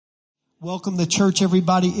Welcome to church,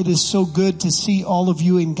 everybody. It is so good to see all of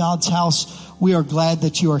you in God's house. We are glad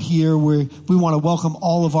that you are here. We want to welcome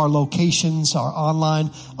all of our locations, our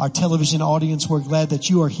online, our television audience. We're glad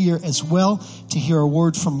that you are here as well to hear a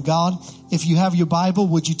word from God. If you have your Bible,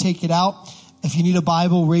 would you take it out? If you need a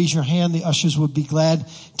Bible, raise your hand. The ushers would be glad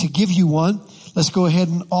to give you one. Let's go ahead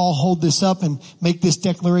and all hold this up and make this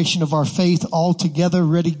declaration of our faith all together.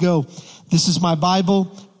 Ready, go. This is my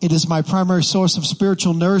Bible. It is my primary source of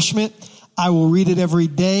spiritual nourishment. I will read it every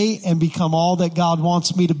day and become all that God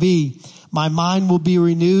wants me to be. My mind will be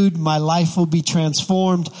renewed. My life will be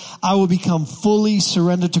transformed. I will become fully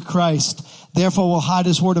surrendered to Christ. Therefore, I will hide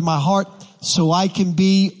His word in my heart so I can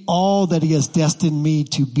be all that He has destined me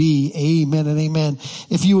to be. Amen and amen.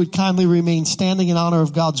 If you would kindly remain standing in honor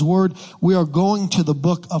of God's word, we are going to the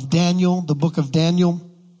book of Daniel,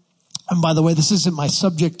 And by the way, this isn't my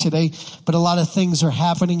subject today, but a lot of things are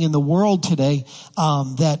happening in the world today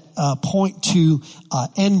that point to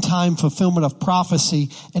end time fulfillment of prophecy.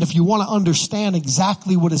 And if you want to understand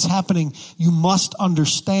exactly what is happening, you must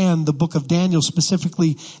understand the book of Daniel,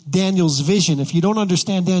 specifically Daniel's vision. If you don't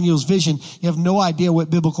understand Daniel's vision, you have no idea what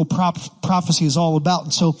biblical prophecy is all about.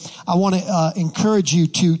 And so I want to encourage you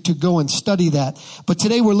to go and study that. But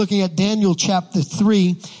today we're looking at Daniel chapter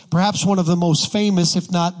 3, perhaps one of the most famous,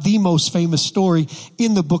 if not the most famous story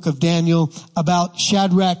in the book of Daniel about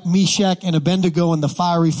Shadrach, Meshach, and Abednego in the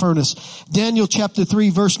fiery furnace. Daniel chapter 3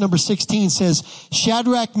 verse number 16 says,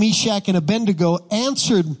 Shadrach, Meshach, and Abednego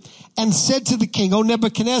answered and said to the king, O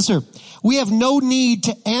Nebuchadnezzar, we have no need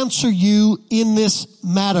to answer you in this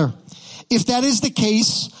matter. If that is the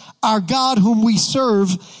case, our God whom we serve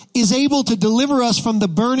is able to deliver us from the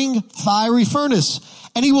burning fiery furnace,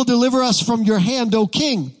 and He will deliver us from your hand, O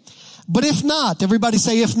king. But if not, everybody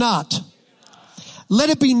say if not. Let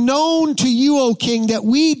it be known to you, O king, that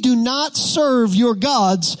we do not serve your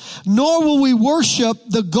gods, nor will we worship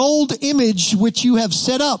the gold image which you have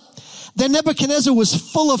set up. Then Nebuchadnezzar was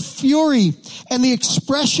full of fury, and the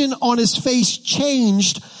expression on his face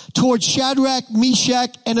changed towards Shadrach,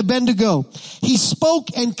 Meshach, and Abednego. He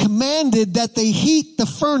spoke and commanded that they heat the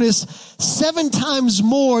furnace 7 times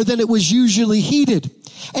more than it was usually heated.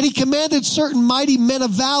 And he commanded certain mighty men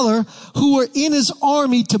of valor who were in his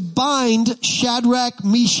army to bind Shadrach,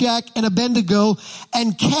 Meshach, and Abednego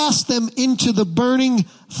and cast them into the burning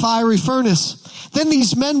fiery furnace. Then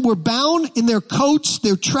these men were bound in their coats,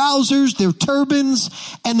 their trousers, their turbans,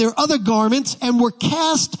 and their other garments, and were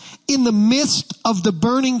cast in the midst of the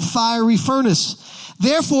burning fiery furnace.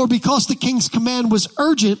 Therefore, because the king's command was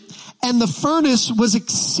urgent and the furnace was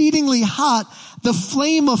exceedingly hot, the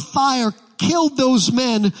flame of fire killed those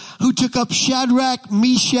men who took up Shadrach,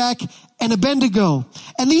 Meshach, and Abednego.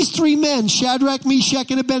 And these 3 men, Shadrach, Meshach,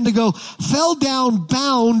 and Abednego, fell down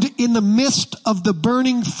bound in the midst of the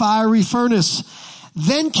burning fiery furnace.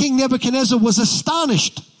 Then King Nebuchadnezzar was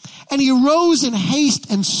astonished, and he arose in haste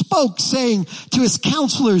and spoke, saying to his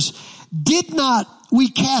counselors, did not we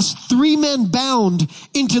cast 3 men bound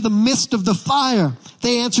into the midst of the fire?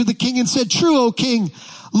 They answered the king and said, true, O king.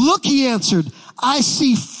 Look, he answered, I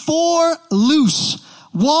see 4 loose,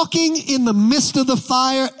 walking in the midst of the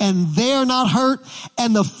fire, and they are not hurt,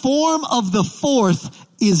 and the form of the 4th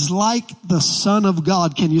is like the Son of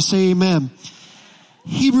God. Can you say amen?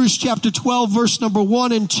 Hebrews chapter 12, verse number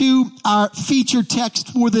 1 and 2, our feature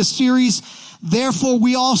text for this series. Therefore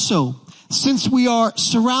we also, since we are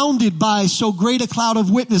surrounded by so great a cloud of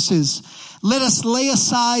witnesses, let us lay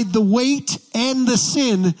aside the weight and the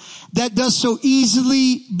sin that does so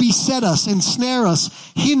easily beset us, ensnare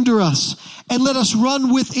us, hinder us, and let us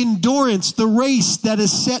run with endurance the race that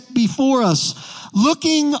is set before us,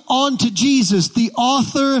 looking unto Jesus, the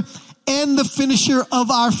author and the finisher of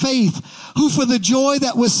our faith, who for the joy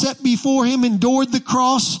that was set before him endured the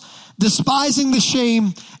cross, despising the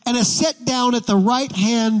shame, and is set down at the right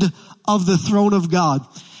hand of the throne of God.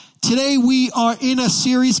 Today we are in a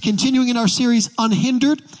series, continuing in our series,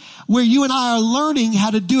 Unhindered, where you and I are learning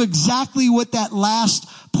how to do exactly what that last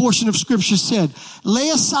portion of Scripture said. Lay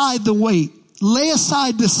aside the weight. Lay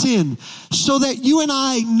aside the sin so that you and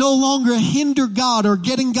I no longer hinder God or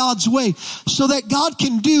get in God's way, so that God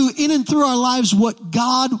can do in and through our lives what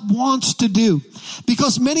God wants to do.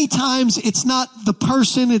 Because many times it's not the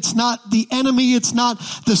person, it's not the enemy, it's not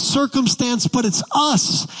the circumstance, but it's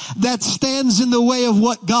us that stands in the way of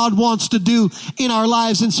what God wants to do in our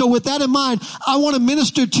lives. And so with that in mind, I want to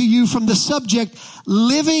minister to you from the subject,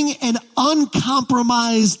 living an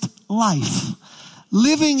uncompromised life.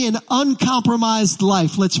 living an uncompromised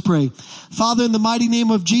life. Let's pray. Father, in the mighty name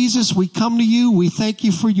of Jesus, we come to you. We thank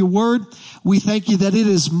you for your word. We thank you that it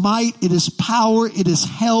is might, it is power, it is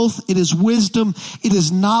health, it is wisdom, it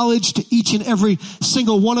is knowledge to each and every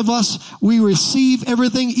single one of us. We receive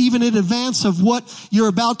everything even in advance of what you're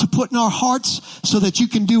about to put in our hearts so that you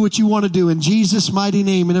can do what you want to do. In Jesus' mighty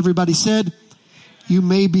name. And everybody said, you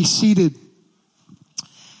may be seated.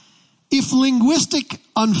 If linguistic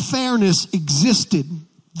unfairness existed,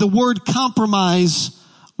 the word compromise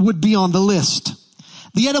would be on the list.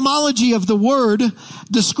 The etymology of the word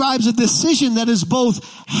describes a decision that is both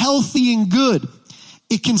healthy and good.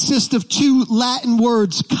 It consists of two Latin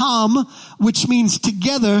words, com, which means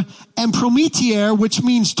together, and promettere, which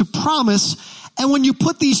means to promise. And when you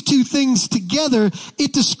put these two things together,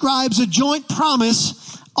 it describes a joint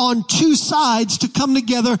promise on two sides to come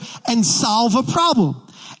together and solve a problem.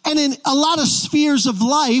 And in a lot of spheres of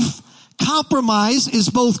life, compromise is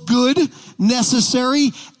both good,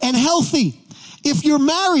 necessary, and healthy. If you're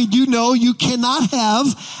married, you know you cannot have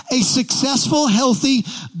a successful, healthy,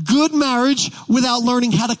 good marriage without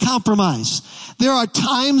learning how to compromise. There are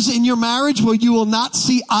times in your marriage where you will not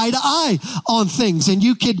see eye to eye on things, and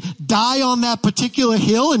you could die on that particular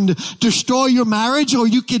hill and destroy your marriage, or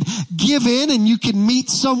you could give in and you can meet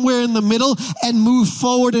somewhere in the middle and move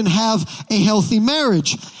forward and have a healthy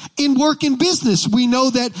marriage. In work and business, we know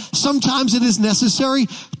that sometimes it is necessary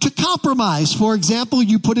to compromise. For example,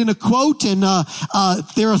 you put in a quote and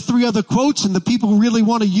there are three other quotes and the people really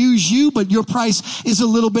want to use you, but your price is a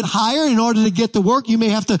little bit higher. In order to get the work, you may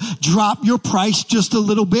have to drop your price just a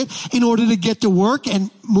little bit in order to get to work and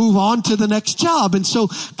move on to the next job. And so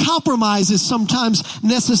compromise is sometimes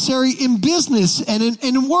necessary in business and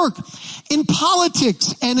in work. In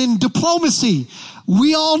politics and in diplomacy,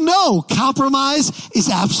 we all know compromise is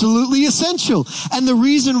absolutely essential. And the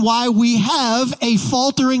reason why we have a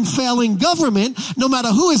faltering, failing government, no matter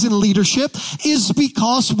who is in leadership, is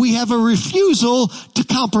because we have a refusal to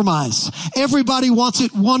compromise. Everybody wants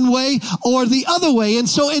it one way or the other way. And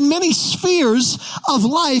so in many spheres of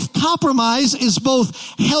life, compromise is both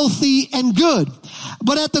healthy and good.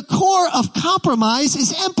 But at the core of compromise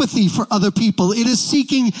is empathy for other people. It is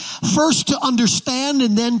seeking first to understand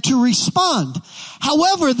and then to respond.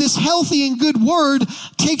 However, this healthy and good word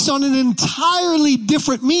takes on an entirely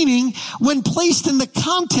different meaning when placed in the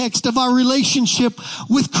context of our relationship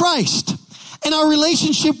with Christ. In our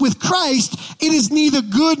relationship with Christ, it is neither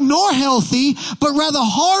good nor healthy, but rather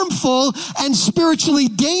harmful and spiritually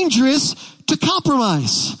dangerous to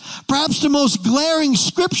compromise. Perhaps the most glaring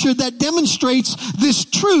scripture that demonstrates this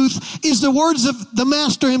truth is the words of the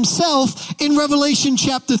Master himself in Revelation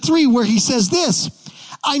chapter 3, where he says this,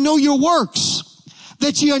 I know your works,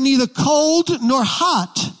 that ye are neither cold nor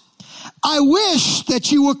hot. I wish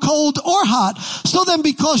that you were cold or hot. So then,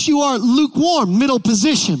 because you are lukewarm, middle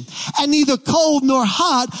position, and neither cold nor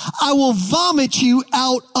hot, I will vomit you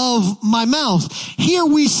out of my mouth. Here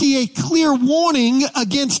we see a clear warning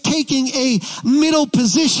against taking a middle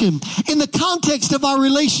position. In the context of our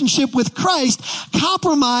relationship with Christ,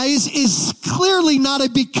 compromise is clearly not a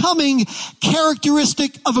becoming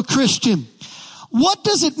characteristic of a Christian. What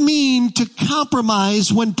does it mean to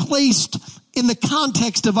compromise when placed in the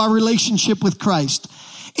context of our relationship with Christ?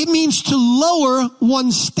 It means to lower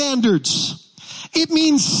one's standards. It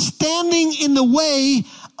means standing in the way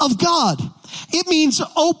of God. It means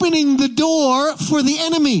opening the door for the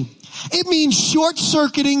enemy. It means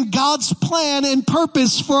short-circuiting God's plan and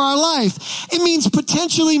purpose for our life. It means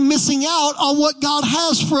potentially missing out on what God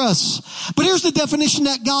has for us. But here's the definition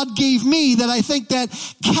that God gave me that I think that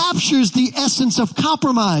captures the essence of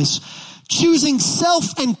compromise. Choosing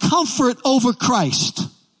self and comfort over Christ.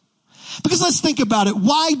 Because let's think about it.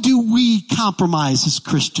 Why do we compromise as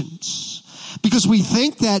Christians? Because we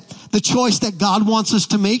think that the choice that God wants us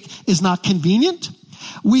to make is not convenient.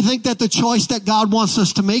 We think that the choice that God wants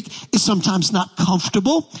us to make is sometimes not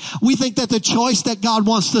comfortable. We think that the choice that God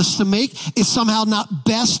wants us to make is somehow not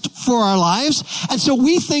best for our lives. And so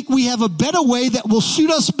we think we have a better way that will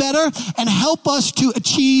suit us better and help us to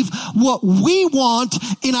achieve what we want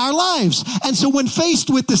in our lives. And so when faced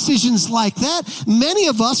with decisions like that, many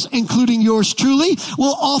of us, including yours truly,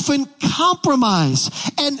 will often compromise.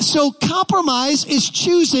 And so compromise is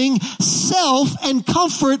choosing self and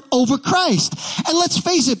comfort over Christ. And let's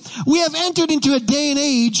face it, we have entered into a day and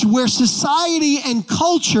age where society and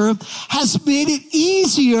culture has made it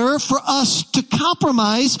easier for us to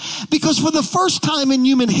compromise because for the first time in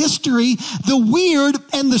human history, the weird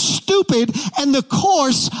and the stupid and the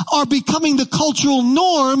coarse are becoming the cultural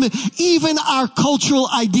norm, even our cultural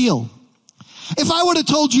ideal. If I would have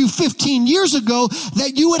told you 15 years ago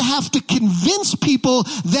that you would have to convince people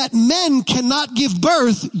that men cannot give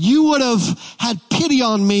birth, you would have had pity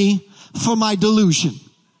on me for my delusion.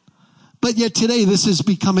 But yet today, this is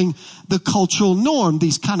becoming the cultural norm.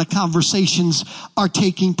 These kind of conversations are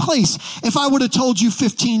taking place. If I would have told you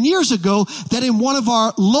 15 years ago that in one of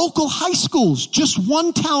our local high schools, just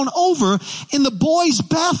one town over, in the boys'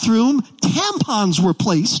 bathroom, tampons were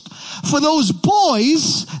placed for those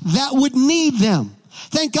boys that would need them.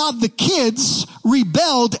 Thank God the kids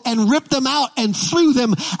rebelled and ripped them out and threw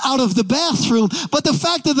them out of the bathroom. But the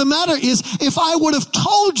fact of the matter is, if I would have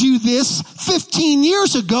told you this 15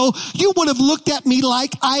 years ago, you would have looked at me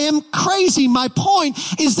like I am crazy. My point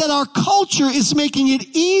is that our culture is making it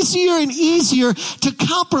easier and easier to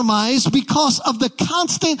compromise because of the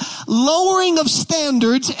constant lowering of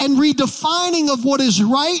standards and redefining of what is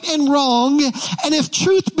right and wrong. And if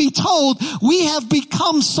truth be told, we have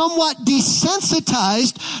become somewhat desensitized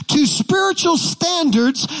to spiritual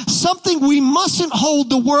standards, something we mustn't hold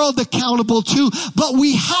the world accountable to, but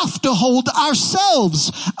we have to hold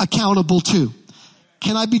ourselves accountable to.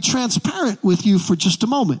 Can I be transparent with you for just a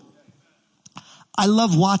moment? I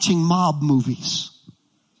love watching mob movies.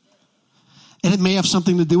 And it may have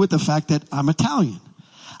something to do with the fact that I'm Italian.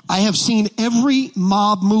 I have seen every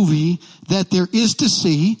mob movie that there is to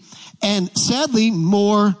see, and sadly,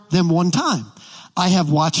 more than one time. I have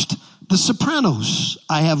watched The Sopranos.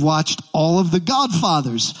 I have watched all of the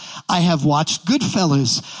Godfathers. I have watched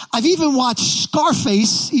Goodfellas. I've even watched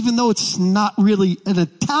Scarface, even though it's not really an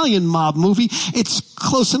Italian mob movie. It's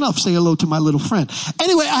close enough. Say hello to my little friend.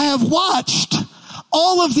 Anyway, I have watched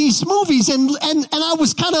all of these movies and I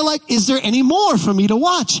was kind of like, is there any more for me to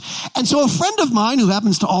watch? And so a friend of mine who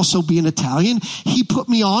happens to also be an Italian, he put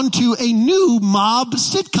me on to a new mob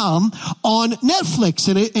sitcom on Netflix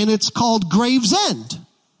and it's called Gravesend.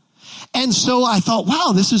 And so I thought,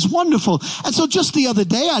 wow, this is wonderful. And so just the other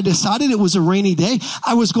day, I decided it was a rainy day.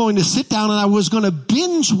 I was going to sit down and I was going to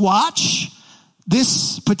binge watch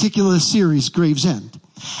this particular series, Gravesend.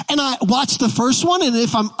 And I watched the first one, and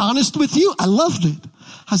if I'm honest with you, I loved it.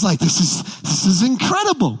 I was like, this is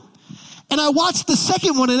incredible. And I watched the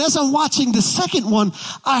second one, and as I'm watching the second one,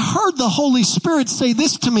 I heard the Holy Spirit say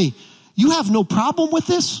this to me: you have no problem with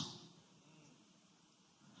this?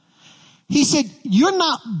 He said, you're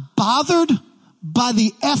not bothered by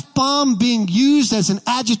the F-bomb being used as an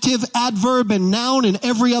adjective, adverb, and noun in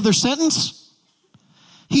every other sentence?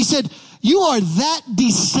 He said, you are that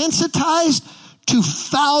desensitized to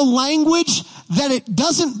foul language that it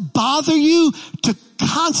doesn't bother you to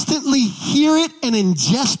constantly hear it and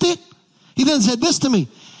ingest it? He then said this to me,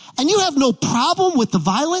 and you have no problem with the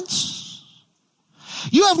violence?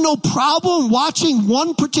 You have no problem watching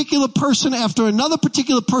one particular person after another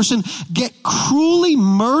particular person get cruelly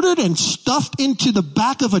murdered and stuffed into the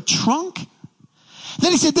back of a trunk?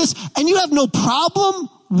 Then he said this, and you have no problem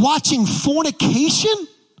watching fornication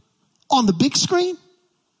on the big screen?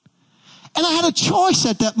 And I had a choice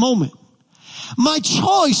at that moment. My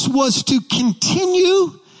choice was to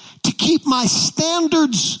continue to keep my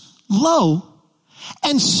standards low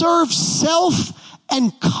and serve self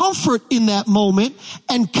and comfort in that moment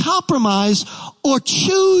and compromise, or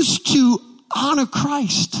choose to honor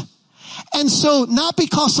Christ. And so not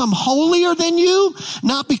because I'm holier than you,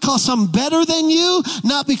 not because I'm better than you,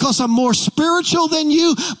 not because I'm more spiritual than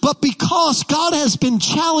you, but because God has been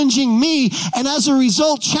challenging me, and as a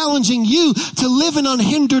result challenging you to live an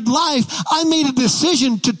unhindered life, I made a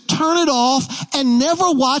decision to turn it off and never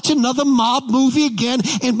watch another mob movie again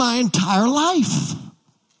in my entire life.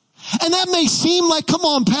 And that may seem like, come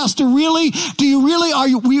on, Pastor, really?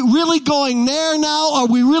 Are we really going there now? Are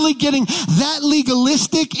we really getting that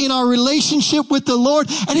legalistic in our relationship with the Lord?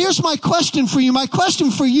 And here's my question for you. My question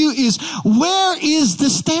for you is, where is the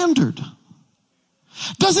standard?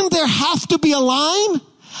 Doesn't there have to be a line?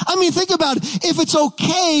 I mean, think about it. If it's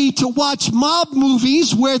okay to watch mob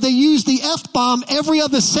movies where they use the F-bomb every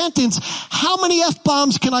other sentence, how many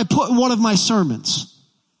F-bombs can I put in one of my sermons?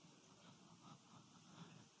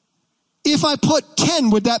 If I put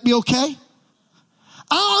 10, would that be okay?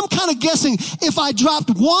 I'm kind of guessing if I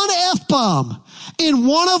dropped one F-bomb in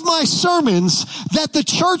one of my sermons, that the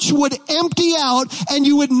church would empty out and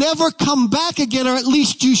you would never come back again, or at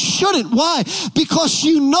least you shouldn't. Why? Because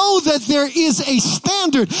you know that there is a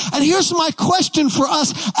standard. And here's my question for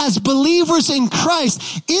us as believers in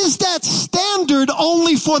Christ. Is that standard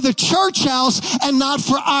only for the church house and not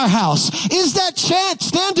for our house? Is that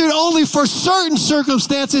standard only for certain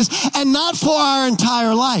circumstances and not for our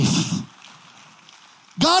entire life?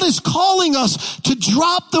 God is calling us to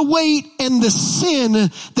drop the weight and the sin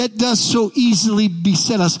that does so easily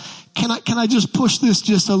beset us. can I just push this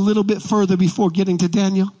just a little bit further before getting to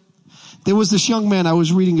Daniel? There was this young man, I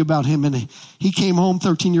was reading about him, and he came home,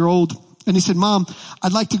 13-year-old, and he said, Mom,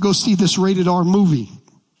 I'd like to go see this rated R movie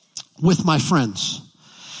with my friends.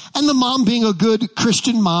 And the mom, being a good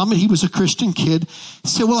Christian mom, and he was a Christian kid,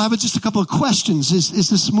 said, well, I have just a couple of questions. Is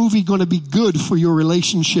this movie going to be good for your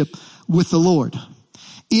relationship with the Lord?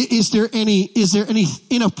 Is there any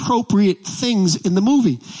inappropriate things in the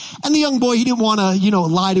movie? And the young boy, he didn't want to,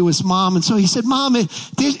 lie to his mom. And so he said, Mom,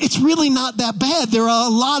 it's really not that bad. There are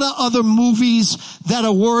a lot of other movies that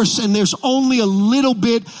are worse, and there's only a little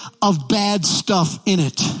bit of bad stuff in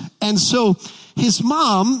it. And so his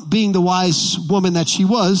mom, being the wise woman that she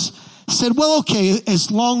was, said, well, okay, as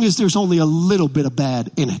long as there's only a little bit of bad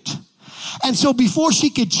in it. And so before she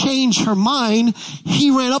could change her mind,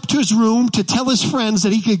 he ran up to his room to tell his friends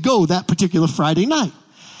that he could go that particular Friday night.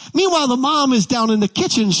 Meanwhile, the mom is down in the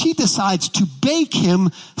kitchen. She decides to bake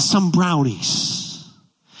him some brownies.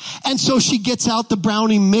 And so she gets out the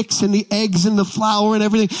brownie mix and the eggs and the flour and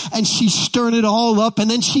everything, and she's stirring it all up. And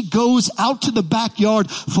then she goes out to the backyard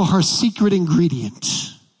for her secret ingredient.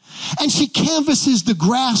 And she canvasses the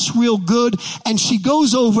grass real good, and she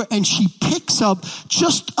goes over and she picks up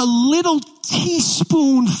just a little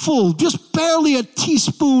teaspoonful, just barely a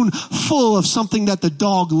teaspoonful of something that the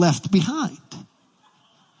dog left behind.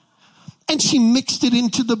 And she mixed it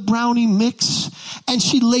into the brownie mix, and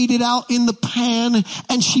she laid it out in the pan,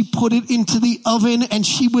 and she put it into the oven, and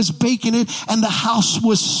she was baking it, and the house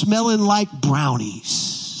was smelling like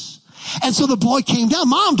brownies. And so the boy came down,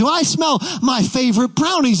 Mom, do I smell my favorite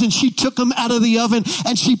brownies? And she took them out of the oven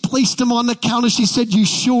and she placed them on the counter. She said, you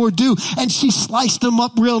sure do. And she sliced them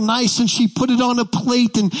up real nice and she put it on a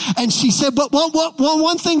plate. And she said, but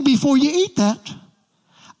one thing before you eat that,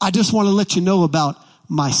 I just want to let you know about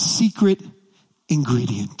my secret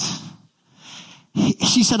ingredient.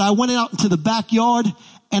 She said, I went out into the backyard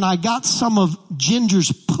and I got some of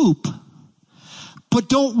Ginger's poop. But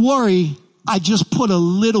don't worry, I just put a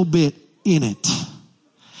little bit in it.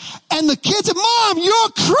 And the kid said, Mom, you're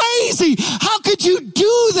crazy. How could you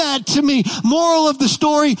do that to me? Moral of the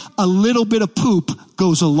story, a little bit of poop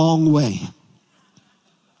goes a long way.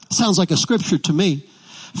 Sounds like a scripture to me.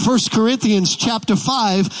 1 Corinthians chapter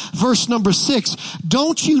 5, verse number 6.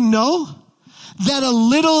 Don't you know that a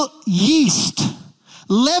little yeast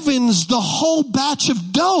leavens the whole batch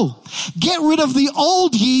of dough? Get rid of the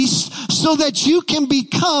old yeast so that you can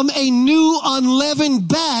become a new unleavened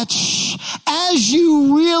batch as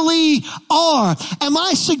you really are. Am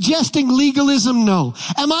I suggesting legalism? No.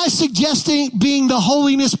 Am I suggesting being the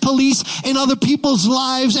holiness police in other people's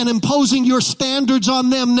lives and imposing your standards on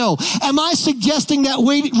them? No. Am I suggesting that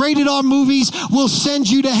rated R movies will send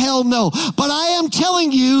you to hell? No. But I am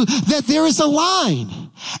telling you that there is a line.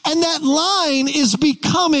 And that line is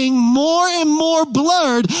becoming more and more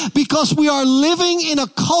blurred because we are living in a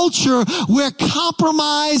culture where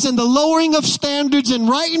compromise and the lowering of standards and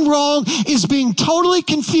right and wrong is being totally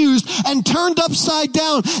confused and turned upside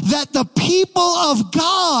down, that the people of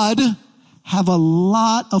God have a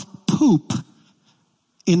lot of poop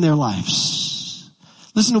in their lives.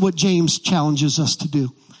 Listen to what James challenges us to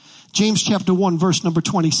do. James chapter 1, verse number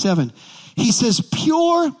 27. He says,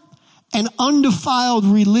 pure and undefiled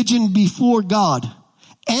religion before God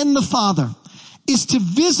and the Father is to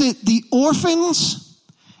visit the orphans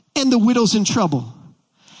and the widows in trouble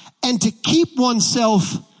and to keep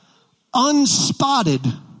oneself unspotted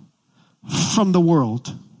from the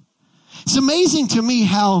world. It's amazing to me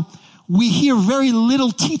how we hear very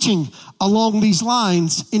little teaching along these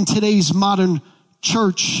lines in today's modern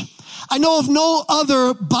church. I know of no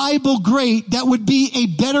other Bible great that would be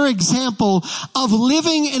a better example of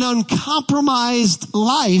living an uncompromised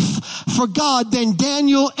life for God than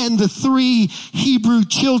Daniel and the 3 Hebrew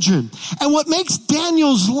children. And what makes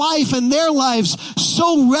Daniel's life and their lives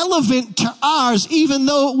so relevant to ours, even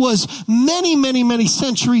though it was many, many, many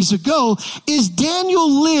centuries ago, is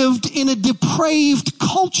Daniel lived in a depraved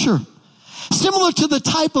culture. Similar to the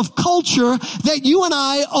type of culture that you and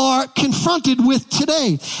I are confronted with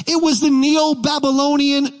today. It was the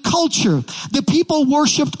Neo-Babylonian culture. The people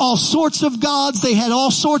worshiped all sorts of gods. They had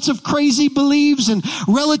all sorts of crazy beliefs and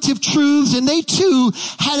relative truths, and they too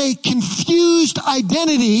had a confused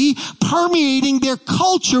identity permeating their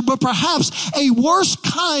culture, but perhaps a worse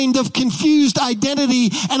kind of confused identity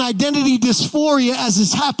and identity dysphoria as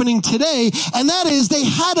is happening today. And that is, they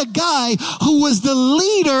had a guy who was the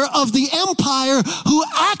leader of the empire who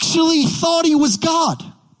actually thought he was God.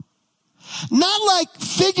 Not like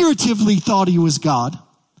figuratively thought he was God,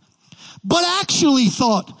 but actually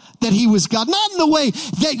thought that he was God. Not in the way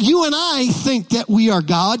that you and I think that we are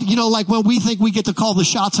God. You know, like when we think we get to call the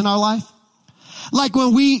shots in our life. Like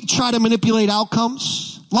when we try to manipulate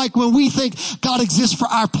outcomes. Like when we think God exists for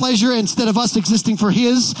our pleasure instead of us existing for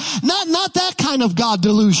his. Not that kind of God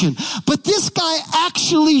delusion. But this guy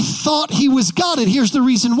actually thought he was God, and here's the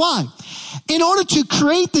reason why. In order to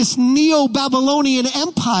create this Neo-Babylonian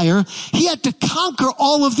empire, he had to conquer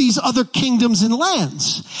all of these other kingdoms and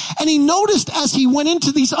lands. And he noticed as he went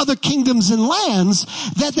into these other kingdoms and lands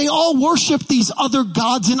that they all worshiped these other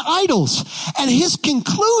gods and idols. And his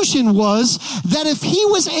conclusion was that if he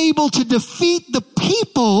was able to defeat the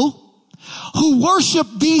people who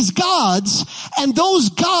worshiped these gods, and those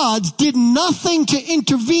gods did nothing to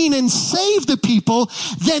intervene and save the people,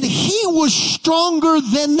 then he was stronger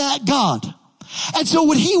than that God. And so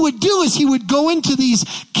what he would do is he would go into these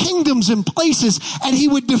kingdoms and places, and he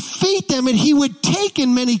would defeat them, and he would take,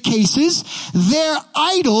 in many cases, their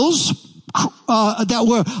idols that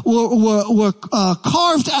were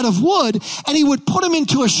carved out of wood, and he would put them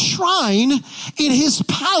into a shrine in his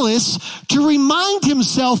palace to remind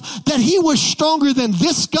himself that he was stronger than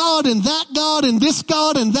this God and that God and this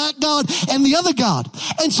God and that God and the other God.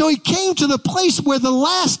 And so he came to the place where the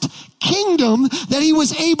last kingdom that he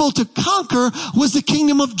was able to conquer was the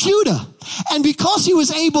kingdom of Judah. And because he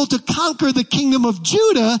was able to conquer the kingdom of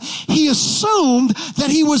Judah, he assumed that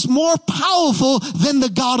he was more powerful than the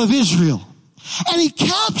God of Israel. And he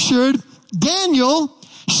captured Daniel,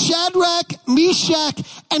 Shadrach, Meshach,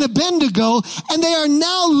 and Abednego, and they are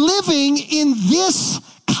now living in this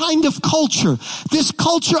kind of culture, this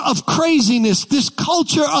culture of craziness, this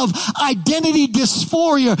culture of identity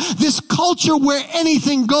dysphoria, this culture where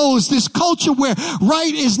anything goes, this culture where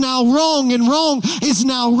right is now wrong and wrong is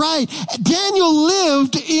now right. Daniel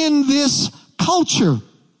lived in this culture.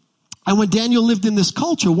 And when Daniel lived in this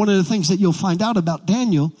culture, one of the things that you'll find out about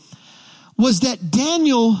Daniel was that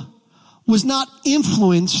Daniel was not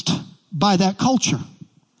influenced by that culture.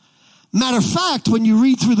 Matter of fact, when you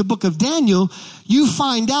read through the book of Daniel, you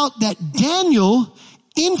find out that Daniel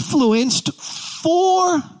influenced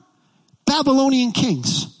 4 Babylonian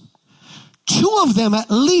kings. 2 of them,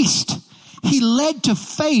 at least, he led to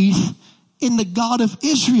faith in the God of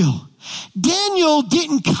Israel. Daniel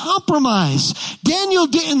didn't compromise. Daniel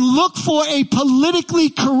didn't look for a politically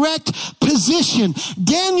correct position.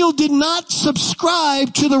 Daniel did not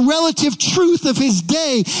subscribe to the relative truth of his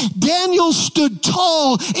day. Daniel stood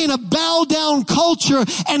tall in a bow-down culture,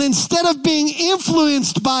 and instead of being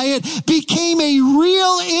influenced by it, became a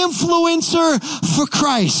real influencer for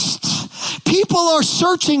Christ. People are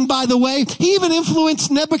searching, by the way. He even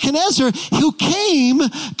influenced Nebuchadnezzar, who came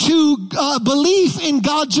to belief in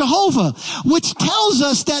God Jehovah, which tells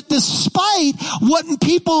us that despite what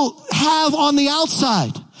people have on the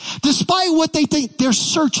outside, despite what they think, they're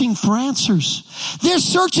searching for answers. They're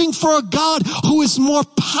searching for a God who is more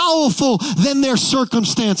powerful than their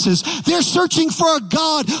circumstances. They're searching for a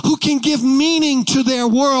God who can give meaning to their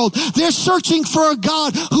world. They're searching for a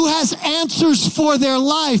God who has answers for their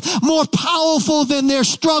life, more powerful than their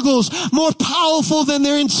struggles, more powerful than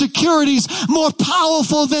their insecurities, more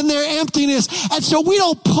powerful than their emptiness. And so we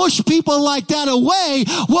don't push people like that away.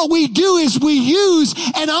 What we do is we use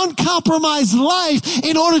an uncompromised life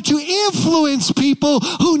in order to influence people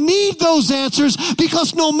who need those answers,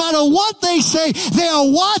 because no matter what they say, they are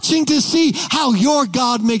watching to see how your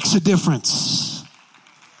God makes a difference.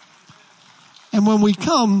 And when we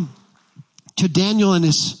come to Daniel and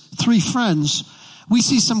his 3 friends, we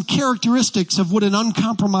see some characteristics of what an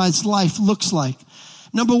uncompromised life looks like.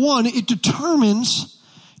 Number 1, it determines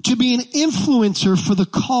to be an influencer for the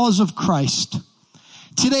cause of Christ.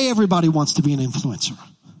 Today, everybody wants to be an influencer,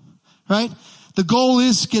 right? The goal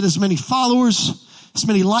is get as many followers, as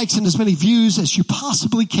many likes, and as many views as you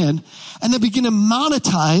possibly can, and then begin to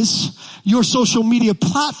monetize your social media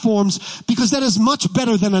platforms, because that is much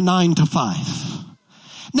better than a 9-to-5.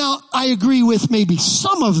 Now, I agree with maybe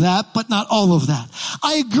some of that, but not all of that.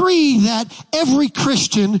 I agree that every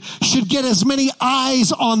Christian should get as many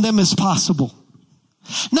eyes on them as possible.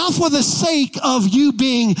 Not for the sake of you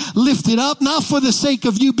being lifted up, not for the sake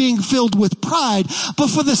of you being filled with pride, but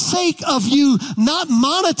for the sake of you not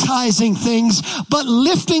monetizing things, but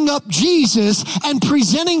lifting up Jesus and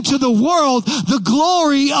presenting to the world the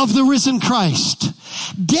glory of the risen Christ.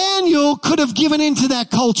 Daniel could have given into that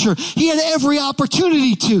culture. He had every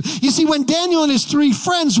opportunity to. You see, when Daniel and his 3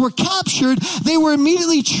 friends were captured, they were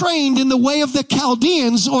immediately trained in the way of the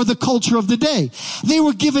Chaldeans, or the culture of the day. They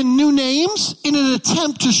were given new names in an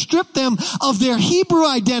attempt to strip them of their Hebrew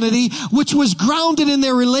identity, which was grounded in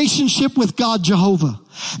their relationship with God Jehovah.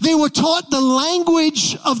 They were taught the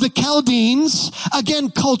language of the Chaldeans,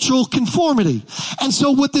 again, cultural conformity. And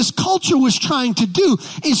so what this culture was trying to do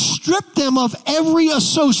is strip them of every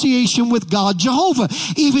association with God, Jehovah,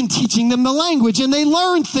 even teaching them the language. And they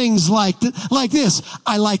learned things like this.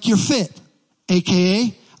 I like your fit,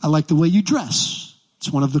 aka I like the way you dress.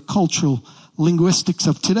 It's one of the cultural linguistics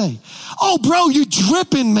of today. Oh, bro, you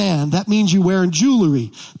dripping, man. That means you're wearing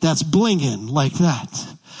jewelry that's blinging like that.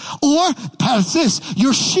 Or, past this,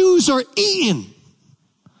 your shoes are eating.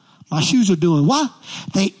 My shoes are doing what?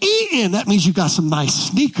 They eating. That means you got some nice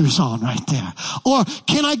sneakers on right there. Or,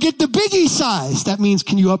 can I get the biggie size? That means,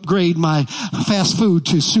 can you upgrade my fast food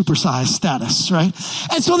to supersize status, right?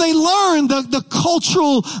 And so they learn the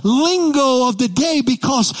cultural lingo of the day,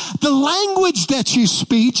 because the language that you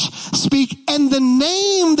speak and the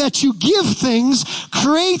name that you give things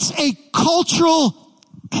creates a cultural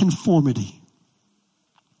conformity.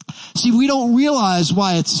 See, we don't realize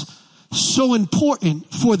why it's so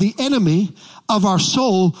important for the enemy of our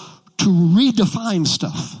soul to redefine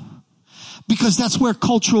stuff. Because that's where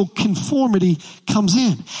cultural conformity comes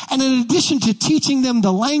in. And in addition to teaching them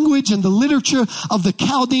the language and the literature of the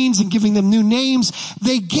Chaldeans and giving them new names,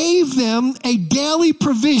 they gave them a daily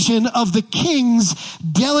provision of the king's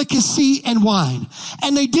delicacy and wine.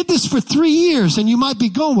 And they did this for 3 years. And you might be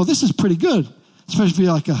going, well, this is pretty good. Especially if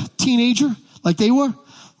you're like a teenager, like they were.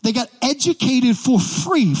 They got educated for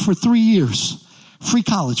free for 3 years. Free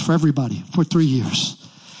college for everybody for 3 years.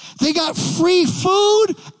 They got free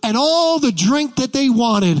food and all the drink that they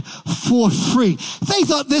wanted for free. They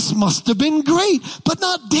thought this must have been great, but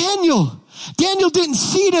not Daniel. Daniel didn't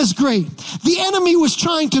see it as great. The enemy was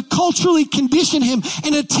trying to culturally condition him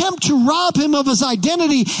in an attempt to rob him of his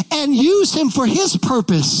identity and use him for his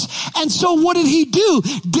purpose. And so what did he do?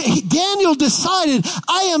 Daniel decided,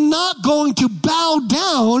 I am not going to bow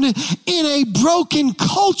down in a broken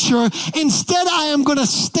culture. Instead, I am going to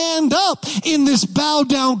stand up in this bow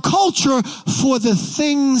down culture for the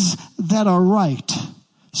things that are right.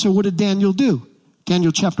 So what did Daniel do?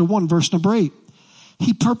 Daniel chapter 1, verse number 8.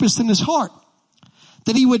 He purposed in his heart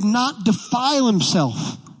that he would not defile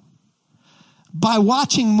himself by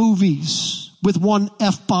watching movies with one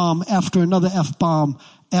F-bomb after another F-bomb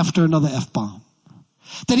after another F-bomb.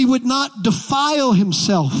 That he would not defile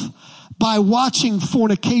himself by watching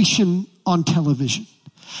fornication on television.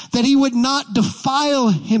 That he would not defile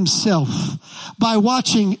himself by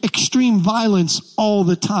watching extreme violence all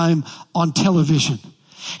the time on television.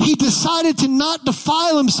 He decided to not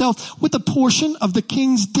defile himself with a portion of the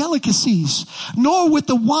king's delicacies, nor with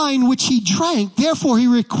the wine which he drank. Therefore, he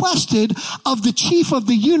requested of the chief of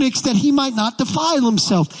the eunuchs that he might not defile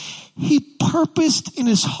himself. He purposed in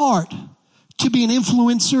his heart to be an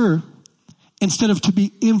influencer instead of to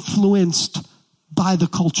be influenced by the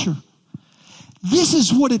culture. This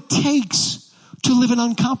is what it takes to live an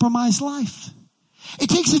uncompromised life. It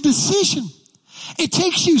takes a decision. It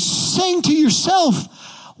takes you saying to yourself,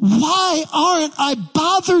 why aren't I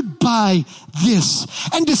bothered by this?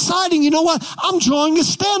 And deciding, you know what? I'm drawing a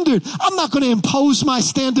standard. I'm not going to impose my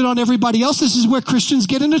standard on everybody else. This is where Christians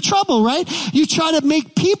get into trouble, right? You try to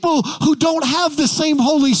make people who don't have the same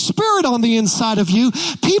Holy Spirit on the inside of you,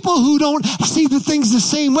 people who don't see the things the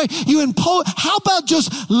same way, you impose. How about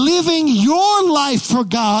just living your life for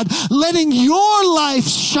God, letting your life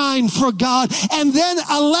shine for God, and then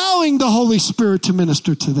allowing the Holy Spirit to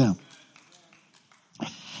minister to them?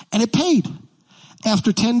 And it paid.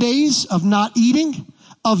 After 10 days of not eating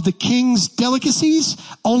of the king's delicacies,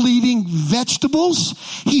 only eating vegetables,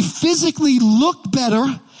 he physically looked better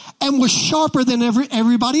and was sharper than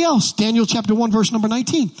everybody else. Daniel chapter 1, verse number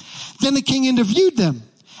 19. Then the king interviewed them,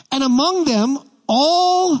 and among them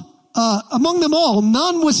all,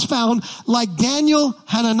 none was found like Daniel,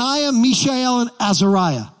 Hananiah, Mishael, and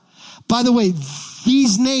Azariah. By the way,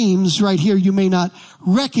 these names right here you may not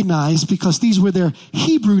recognize because these were their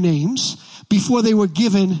Hebrew names before they were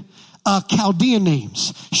given Chaldean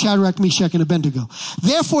names, Shadrach, Meshach, and Abednego.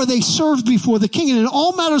 Therefore they served before the king, and in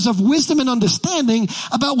all matters of wisdom and understanding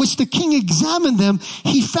about which the king examined them,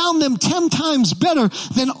 he found them 10 times better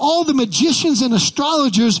than all the magicians and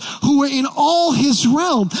astrologers who were in all his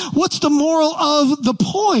realm. What's the moral of the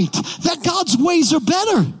point? That God's ways are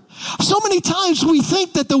better. So many times we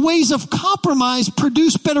think that the ways of compromise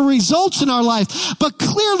produce better results in our life, but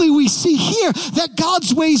clearly we see here that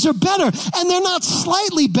God's ways are better, and they're not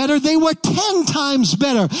slightly better, they were 10 times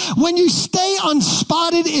better. When you stay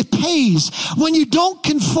unspotted, it pays. When you don't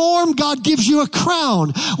conform, God gives you a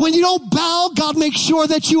crown. When you don't bow, God makes sure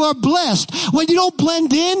that you are blessed. When you don't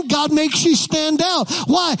blend in, God makes you stand out.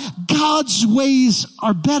 Why? God's ways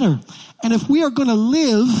are better. And if we are going to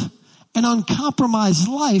live an uncompromised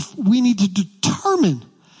life, we need to determine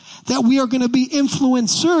that we are going to be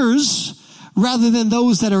influencers rather than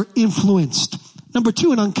those that are influenced. Number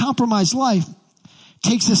 2, an uncompromised life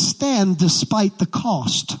takes a stand despite the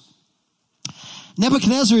cost.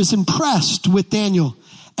 Nebuchadnezzar is impressed with Daniel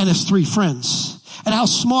and his 3 friends and how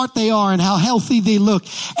smart they are and how healthy they look.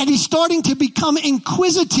 And he's starting to become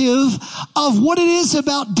inquisitive of what it is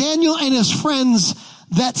about Daniel and his friends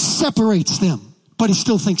that separates them. But he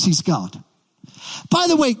still thinks he's God. By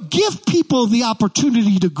the way, give people the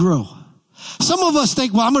opportunity to grow. Some of us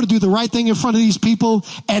think, well, I'm going to do the right thing in front of these people.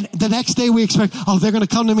 And the next day we expect, oh, they're going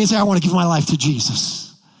to come to me and say, I want to give my life to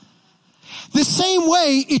Jesus. The same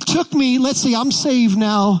way it took me, let's see, I'm saved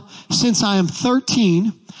now since I am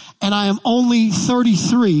 13 and I am only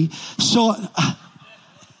 33. So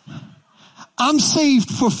I'm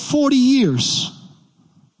saved for 40 years.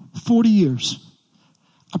 40 years.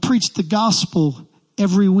 I preached the gospel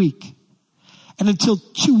every week. And until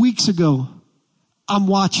 2 weeks ago, I'm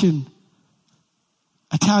watching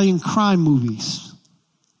Italian crime movies.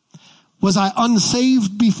 Was I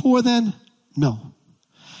unsaved before then? No.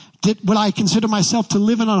 Would I consider myself to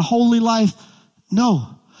live an unholy life?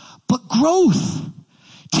 No. But growth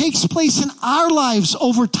takes place in our lives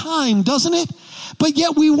over time, doesn't it? But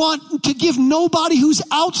yet we want to give nobody who's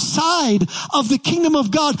outside of the kingdom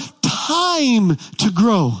of God time to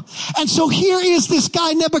grow. And so here is this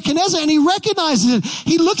guy Nebuchadnezzar, and he recognizes it.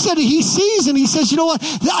 He looks at it, he sees, and he says, you know what?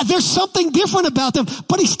 There's something different about them,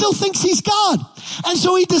 but he still thinks he's God. And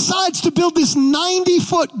so he decides to build this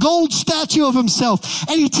 90-foot gold statue of himself.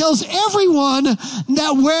 And he tells everyone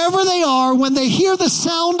that wherever they are, when they hear the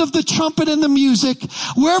sound of the trumpet and the music,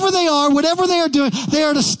 wherever they are, whatever they are doing, they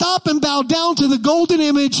are to stop and bow down to the golden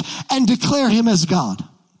image and declare him as God.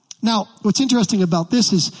 Now, what's interesting about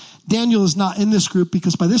this is Daniel is not in this group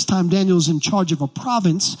because by this time Daniel is in charge of a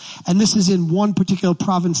province, and this is in one particular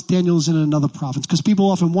province, Daniel is in another province. Because people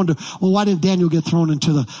often wonder, well, why didn't Daniel get thrown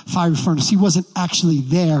into the fiery furnace? He wasn't actually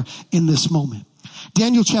there in this moment.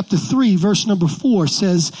 Daniel chapter 3 verse number 4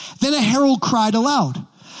 says, then a herald cried aloud,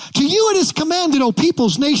 to you it is commanded, O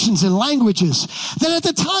peoples, nations, and languages, that at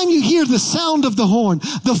the time you hear the sound of the horn,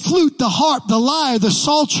 the flute, the harp, the lyre, the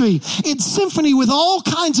psaltery, in symphony with all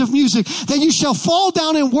kinds of music, that you shall fall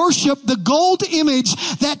down and worship the gold image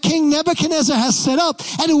that King Nebuchadnezzar has set up.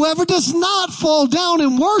 And whoever does not fall down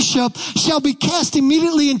and worship shall be cast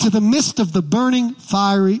immediately into the midst of the burning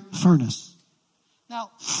fiery furnace.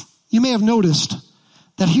 Now, you may have noticed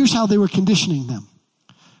that here's how they were conditioning them.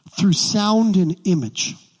 Through sound and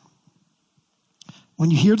image. When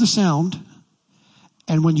you hear the sound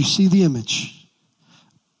and when you see the image,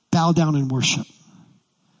 bow down and worship.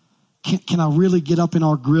 Can I really get up in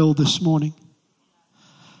our grill this morning?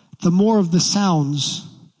 The more of the sounds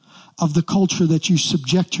of the culture that you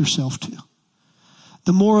subject yourself to,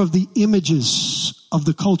 the more of the images of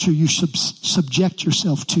the culture you subject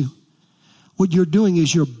yourself to, what you're doing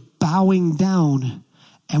is you're bowing down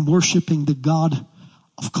and worshiping the God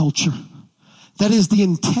of culture. That is the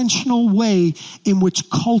intentional way in which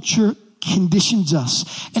culture conditions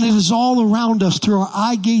us. And it is all around us through our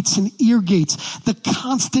eye gates and ear gates. The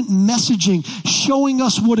constant messaging showing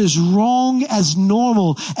us what is wrong as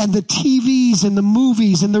normal, and the TVs and the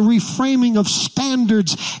movies and the reframing of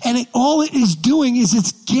standards. And all it is doing is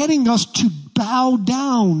it's getting us to bow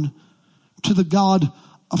down to the God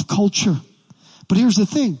of culture. But here's the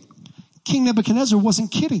thing. King Nebuchadnezzar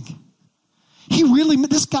wasn't kidding.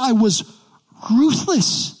 This guy was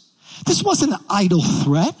ruthless. This wasn't an idle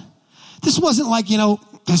threat. This wasn't like,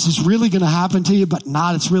 this is really going to happen to you, but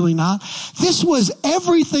it's really not. This was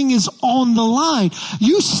everything is on the line.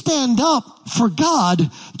 You stand up for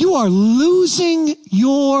God, you are losing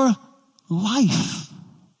your life.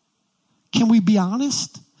 Can we be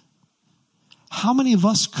honest? How many of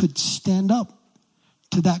us could stand up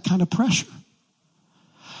to that kind of pressure?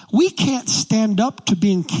 We can't stand up to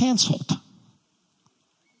being canceled.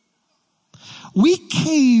 We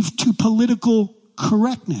cave to political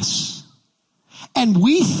correctness. And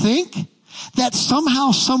we think that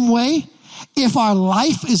somehow, some way, if our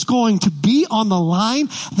life is going to be on the line,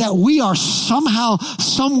 that we are somehow,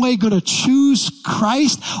 some way going to choose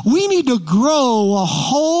Christ. We need to grow a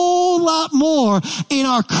whole lot more in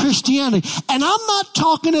our Christianity. And I'm not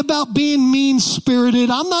talking about being mean-spirited.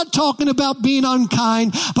 I'm not talking about being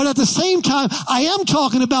unkind. But at the same time, I am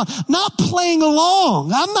talking about not playing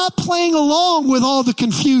along. I'm not playing along with all the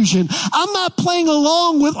confusion. I'm not playing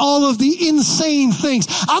along with all of the insane things.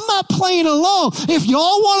 I'm not playing along. If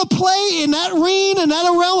y'all want to play in that arena and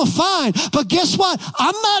that realm, fine. But guess what?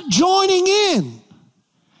 I'm not joining in.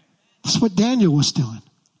 That's what Daniel was doing.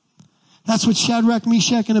 That's what Shadrach,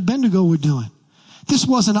 Meshach, and Abednego were doing. This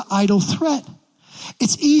wasn't an idle threat.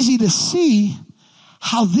 It's easy to see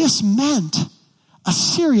how this meant a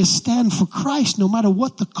serious stand for Christ, no matter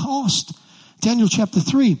what the cost. Daniel chapter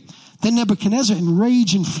 3. Then Nebuchadnezzar, in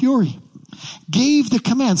rage and fury, gave the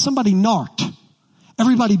command. Somebody narked.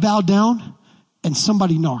 Everybody bowed down, and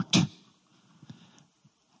somebody narked.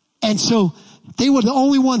 And so they were the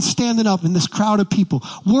only ones standing up in this crowd of people.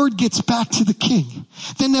 Word gets back to the king.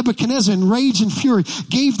 Then Nebuchadnezzar, in rage and fury,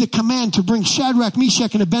 gave the command to bring Shadrach,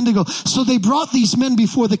 Meshach, and Abednego. So they brought these men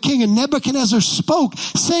before the king, and Nebuchadnezzar spoke,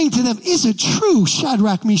 saying to them, "Is it true,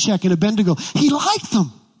 Shadrach, Meshach, and Abednego?" He liked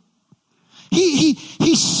them.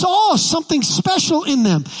 He saw something special in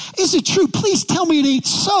them. "Is it true? Please tell me it ain't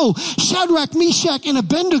so, Shadrach, Meshach, and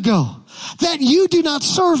Abednego, that you do not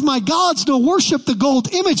serve my gods nor worship the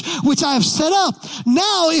gold image which I have set up.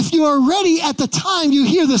 Now, if you are ready at the time you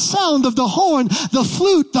hear the sound of the horn, the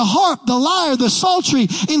flute, the harp, the lyre, the psaltery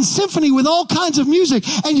in symphony with all kinds of music,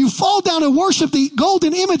 and you fall down and worship the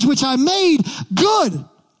golden image which I made, good.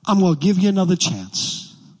 I'm going to give you another chance."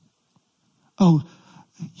 Oh,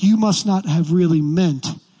 you must not have really meant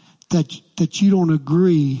that you don't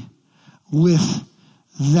agree with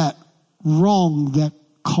that wrong that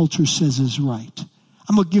culture says is right.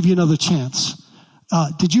 I'm going to give you another chance.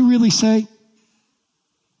 Did you really say?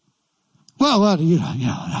 Well, I'm going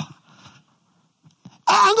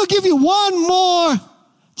to give you one more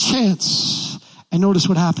chance. And notice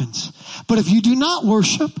what happens. "But if you do not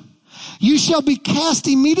worship, you shall be cast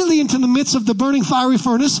immediately into the midst of the burning fiery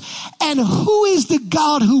furnace. And who is the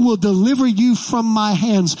God who will deliver you from my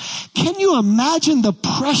hands?" Can you imagine the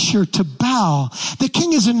pressure to bow? The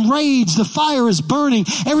king is enraged. The fire is burning.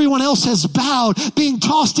 Everyone else has bowed. Being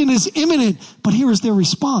tossed in is imminent. But here is their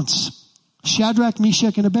response. Shadrach,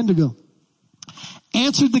 Meshach, and Abednego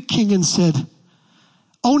answered the king and said,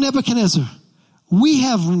 "O Nebuchadnezzar, we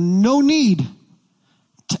have no need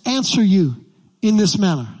to answer you in this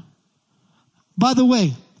manner. By the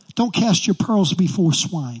way, don't cast your pearls before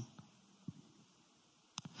swine."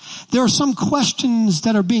 There are some questions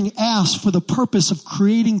that are being asked for the purpose of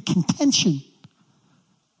creating contention.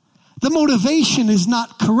 The motivation is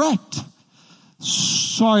not correct.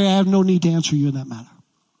 "Sorry, I have no need to answer you in that matter."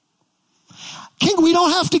 "King, we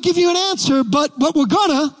don't have to give you an answer, but we're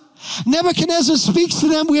gonna." Nebuchadnezzar speaks to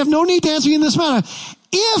them, "We have no need to answer you in this matter.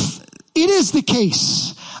 If it is the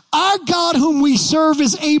case, our God whom we serve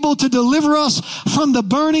is able to deliver us from the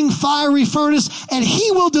burning fiery furnace, and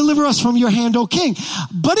he will deliver us from your hand, O king.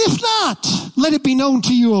 But if not, let it be known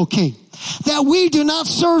to you, O king, that we do not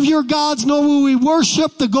serve your gods, nor will we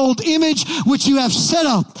worship the gold image which you have set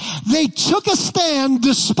up." They took a stand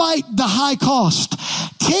despite the high cost.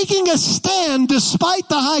 Taking a stand despite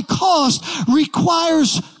the high cost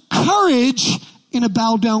requires courage in a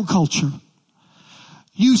bow down culture.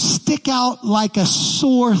 You stick out like a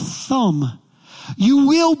sore thumb. You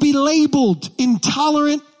will be labeled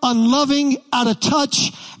intolerant, unloving, out of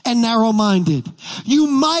touch, and narrow-minded. You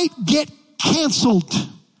might get canceled.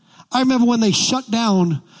 I remember when they shut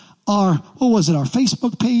down our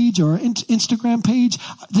Facebook page or our Instagram page.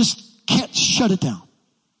 Just can't shut it down.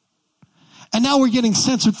 And now we're getting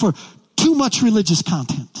censored for too much religious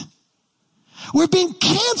content. We're being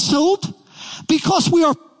canceled because we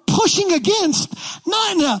are pushing against,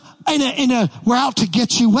 not in a we're out to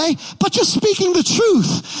get you way, but just speaking the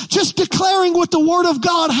truth, just declaring what the Word of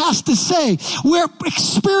God has to say. We're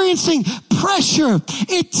experiencing pressure.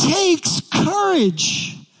 It takes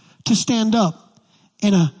courage to stand up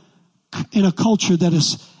in a culture that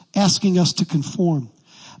is asking us to conform.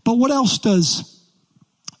 But what else does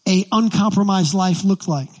a uncompromised life look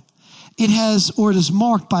like? It is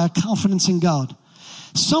marked by a confidence in God.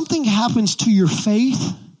 Something happens to your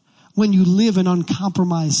faith when you live an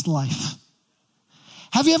uncompromised life.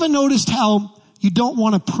 Have you ever noticed how you don't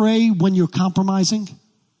want to pray when you're compromising?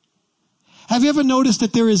 Have you ever noticed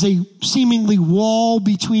that there is a seemingly wall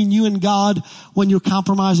between you and God when you're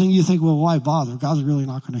compromising? You think, well, why bother? God's really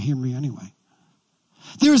not going to hear me anyway.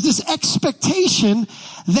 There is this expectation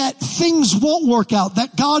that things won't work out,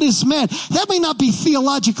 that God is mad. That may not be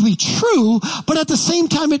theologically true, but at the same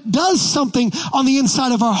time, it does something on the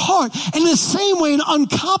inside of our heart. And in the same way, an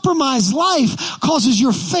uncompromised life causes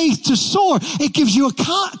your faith to soar. It gives you a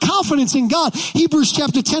confidence in God. Hebrews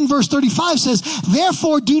chapter 10, verse 35 says,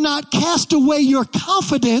 "Therefore do not cast away your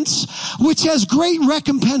confidence, which has great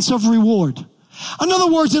recompense of reward." In other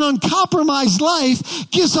words, an uncompromised life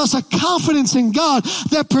gives us a confidence in God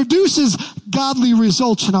that produces godly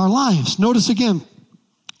results in our lives. Notice again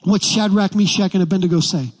what Shadrach, Meshach, and Abednego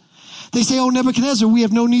say. They say, "Oh, Nebuchadnezzar, we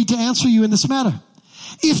have no need to answer you in this matter.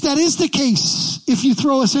 If that is the case, if you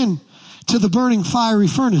throw us in, to the burning fiery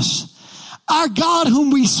furnace. Our God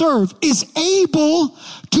whom we serve is able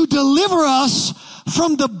to deliver us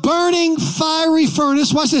from the burning fiery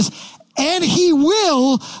furnace. Watch this. And he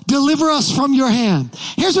will deliver us from your hand.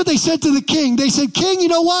 Here's what they said to the king. They said, King, you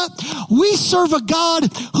know what? We serve a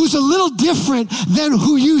God who's a little different than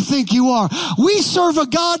who you think you are. We serve a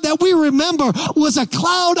God that we remember was a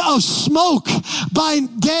cloud of smoke by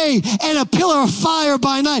day and a pillar of fire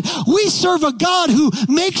by night. We serve a God who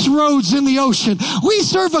makes roads in the ocean. We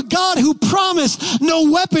serve a God who promised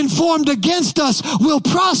no weapon formed against us will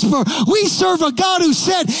prosper. We serve a God who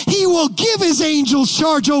said he will give his angels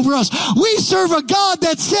charge over us. We serve a God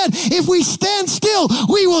that said if we stand still,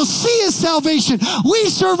 we will see his salvation. We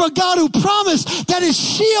serve a God who promised that his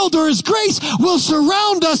shield or his grace will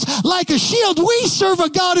surround us like a shield. We serve a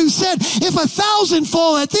God who said if 1,000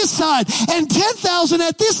 fall at this side and 10,000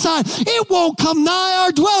 at this side, it won't come nigh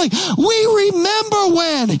our dwelling. We remember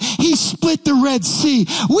when he split the Red Sea.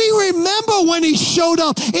 We remember when he showed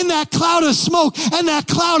up in that cloud of smoke and that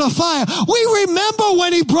cloud of fire. We remember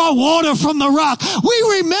when he brought water from the rock.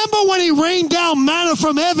 We remember when he rained down manna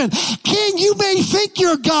from heaven. King, you may think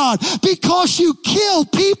you're God because you kill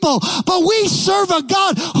people, but we serve a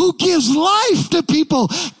God who gives life to people.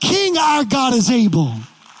 King, our God is able.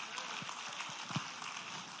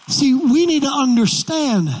 See, we need to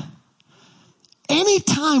understand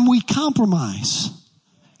anytime we compromise,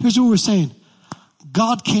 here's what we're saying.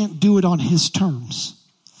 God can't do it on his terms.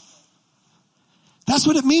 That's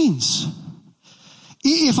what it means.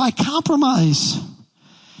 If I compromise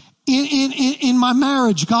in my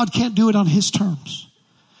marriage, God can't do it on his terms.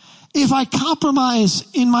 If I compromise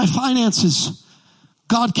in my finances,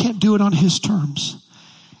 God can't do it on his terms.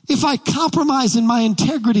 If I compromise in my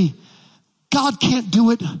integrity, God can't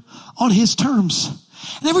do it on his terms.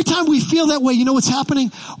 And every time we feel that way, you know what's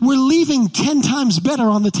happening? We're leaving 10 times better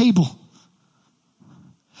on the table.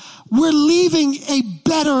 We're leaving a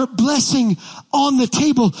better blessing on the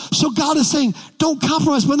table. So God is saying, don't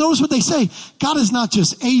compromise. But notice what they say. God is not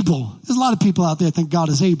just able. There's a lot of people out there that think God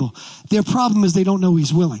is able. Their problem is they don't know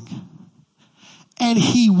he's willing. And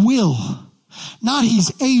he will. Not he's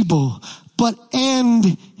able, but and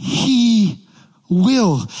he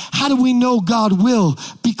will. How do we know God will?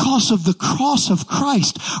 Because of the cross of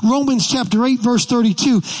Christ. Romans chapter 8 verse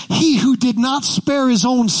 32. He who did not spare his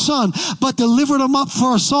own son, but delivered him up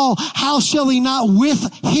for us all, how shall he not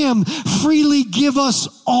with him freely give us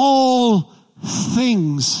all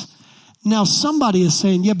things? Now somebody is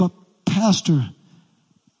saying, yeah, but Pastor,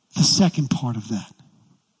 the second part of that.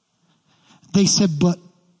 They said, but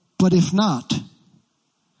if not,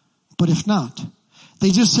 they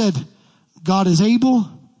just said, God is able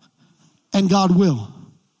and God will.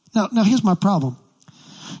 Now here's my problem.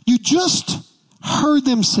 You just heard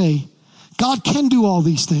them say, God can do all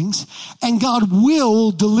these things and God will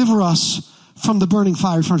deliver us from the burning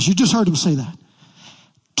fiery furnace. You just heard them say that.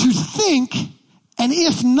 To think, and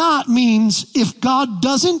if not means if God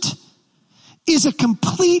doesn't, is a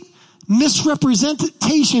complete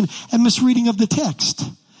misrepresentation and misreading of the text.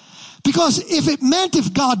 Because if it meant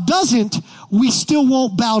if God doesn't, we still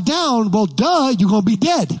won't bow down. Well, duh, you're going to be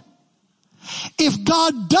dead. If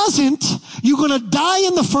God doesn't, you're going to die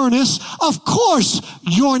in the furnace. Of course,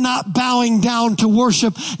 you're not bowing down to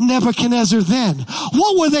worship Nebuchadnezzar then.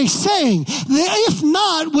 What were they saying? The if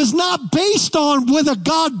not was not based on whether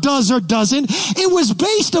God does or doesn't. It was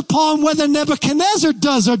based upon whether Nebuchadnezzar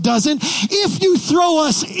does or doesn't. If you throw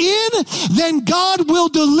us in, then God will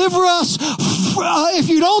deliver us. If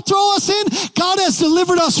you don't throw us in, God has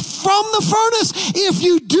delivered us from the furnace. If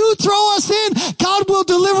you do throw us in, God will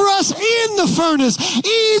deliver us in the furnace.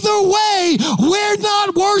 Either way, we're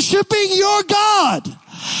not worshiping your God.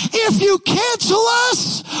 If you cancel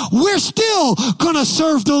us, we're still gonna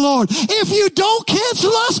serve the Lord. If you don't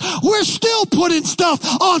cancel us, we're still putting stuff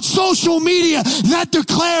on social media that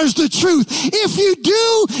declares the truth. If you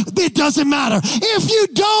do, it doesn't matter. If you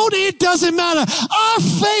don't, it doesn't matter. Our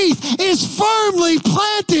faith is firmly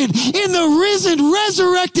planted in the risen,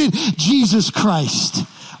 resurrected Jesus Christ.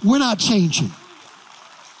 We're not changing.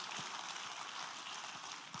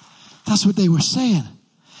 That's what they were saying.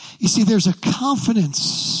 You see, there's a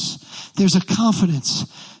confidence. There's a confidence.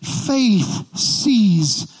 Faith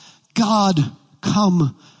sees God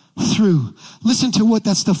come through. Listen to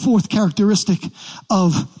that's the fourth characteristic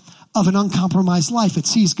of an uncompromised life. It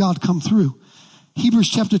sees God come through. Hebrews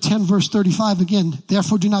chapter 10 verse 35 again.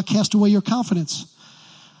 Therefore do not cast away your confidence,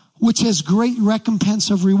 which has great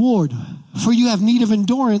recompense of reward. For you have need of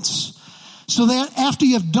endurance, so that after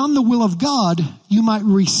you have done the will of God, you might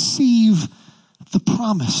receive the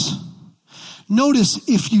promise. Notice,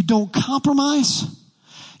 if you don't compromise,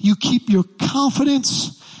 you keep your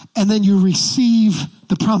confidence, and then you receive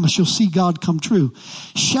the promise. You'll see God come true.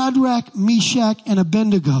 Shadrach, Meshach, and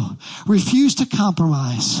Abednego refused to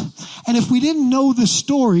compromise. And if we didn't know the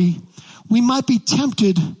story, we might be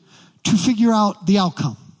tempted to figure out the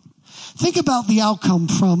outcome. Think about the outcome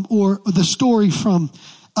or the story from,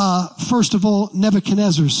 first of all,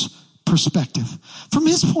 Nebuchadnezzar's perspective. From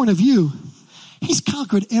his point of view, he's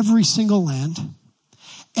conquered every single land.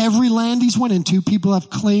 Every land he's went into, people have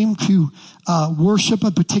claimed to worship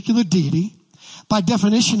a particular deity. By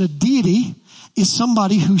definition, a deity is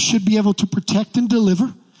somebody who should be able to protect and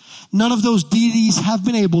deliver. None of those deities have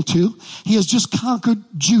been able to. He has just conquered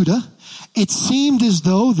Judah. It seemed as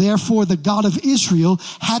though, therefore, the God of Israel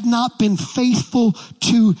had not been faithful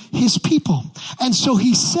to his people. And so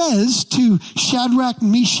he says to Shadrach,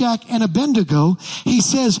 Meshach, and Abednego, he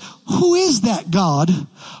says, who is that God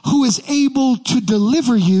who is able to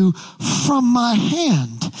deliver you from my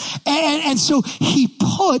hand? And so he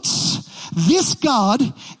puts this God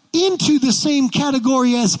into the same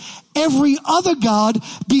category as every other God,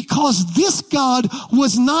 because this God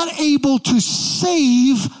was not able to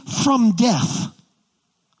save from death.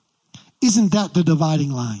 Isn't that the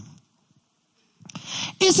dividing line?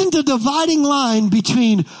 Isn't the dividing line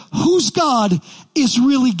between whose God is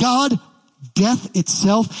really God, death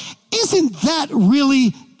itself? Isn't that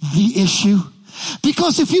really the issue?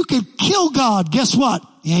 Because if you could kill God, guess what?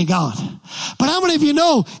 You ain't God. But how many of you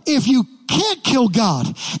know if you can't kill God,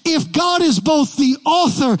 if God is both the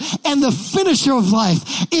author and the finisher of life,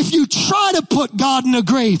 if you try to put God in a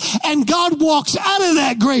grave and God walks out of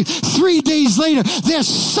that grave 3 days later, there's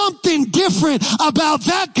something different about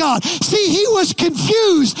that God. See, he was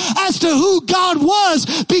confused as to who God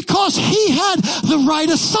was because he had the right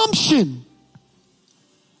assumption.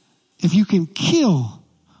 If you can kill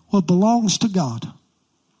what belongs to God,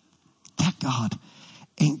 that God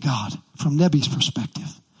ain't God from Nebi's perspective.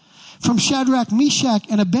 From Shadrach, Meshach,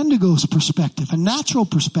 and Abednego's perspective, a natural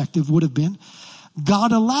perspective would have been,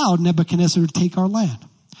 God allowed Nebuchadnezzar to take our land.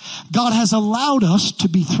 God has allowed us to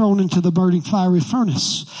be thrown into the burning fiery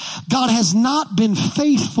furnace. God has not been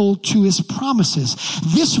faithful to his promises.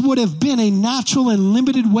 This would have been a natural and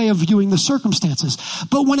limited way of viewing the circumstances.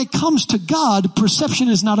 But when it comes to God, perception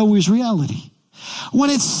is not always reality. When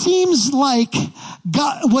it seems like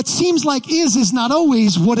God, what seems like is not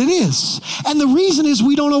always what it is. And the reason is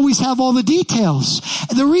we don't always have all the details.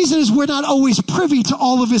 And the reason is we're not always privy to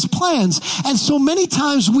all of his plans. And so many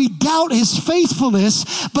times we doubt his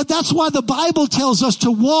faithfulness, but that's why the Bible tells us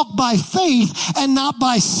to walk by faith and not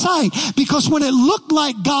by sight. Because when it looked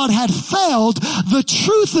like God had failed, the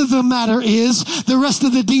truth of the matter is, the rest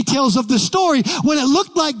of the details of the story, when it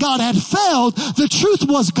looked like God had failed, the truth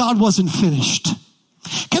was God wasn't finished.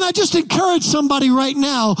 Can I just encourage somebody right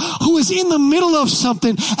now who is in the middle of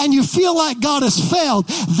something and you feel like God has failed?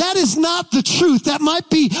 That is not the truth. That might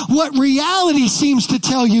be what reality seems to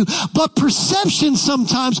tell you, but perception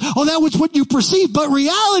sometimes, or that was what you perceive, but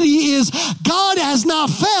reality is God has not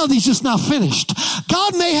failed. He's just not finished.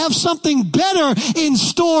 God may have something better in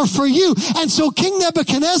store for you. And so King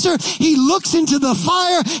Nebuchadnezzar, he looks into the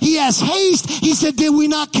fire. He has haste. He said, did we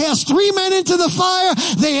not cast 3 men into the fire?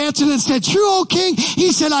 They answered and said, true, O king.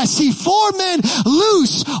 He said, I see 4 men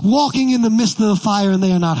loose walking in the midst of the fire and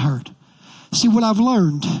they are not hurt. See, what I've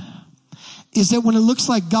learned is that when it looks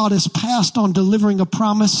like God has passed on delivering a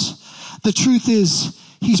promise, the truth is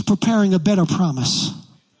he's preparing a better promise.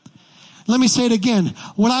 Let me say it again.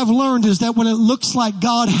 What I've learned is that when it looks like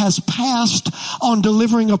God has passed on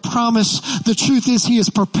delivering a promise, the truth is he is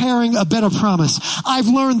preparing a better promise. I've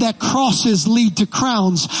learned that crosses lead to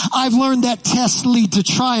crowns. I've learned that tests lead to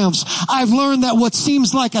triumphs. I've learned that what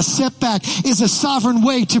seems like a setback is a sovereign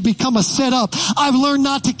way to become a setup. I've learned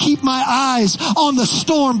not to keep my eyes on the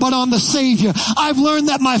storm, but on the Savior. I've learned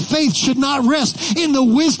that my faith should not rest in the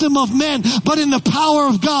wisdom of men, but in the power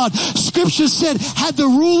of God. Scripture said, had the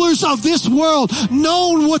rulers of this world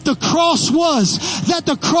known what the cross was, that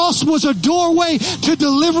the cross was a doorway to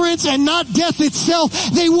deliverance and not death itself,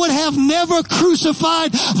 they would have never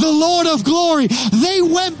crucified the Lord of glory. They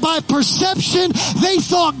went by perception. They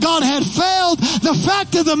thought God had failed. The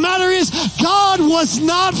fact of the matter is God was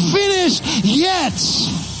not finished yet.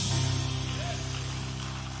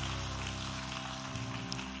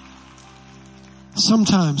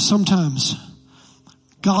 Sometimes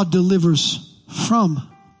God delivers from.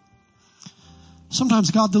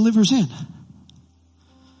 Sometimes God delivers in.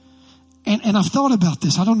 And I've thought about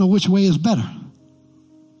this. I don't know which way is better.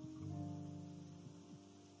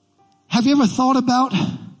 Have you ever thought about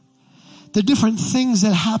the different things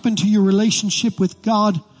that happen to your relationship with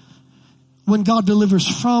God when God delivers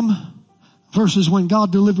from versus when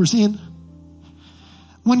God delivers in.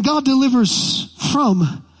 When God delivers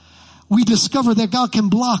from, we discover that God can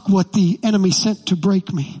block what the enemy sent to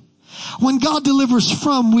break me. When God delivers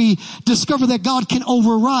from, we discover that God can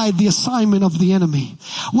override the assignment of the enemy.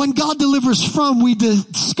 When God delivers from, we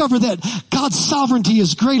discover that God's sovereignty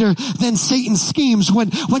is greater than Satan's schemes. When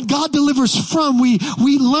God delivers from, we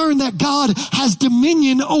learn that God has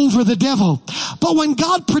dominion over the devil. But when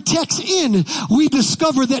God protects in, we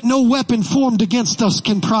discover that no weapon formed against us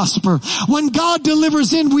can prosper. When God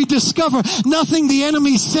delivers in, we discover nothing the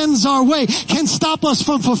enemy sends our way can stop us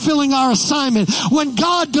from fulfilling our assignment. When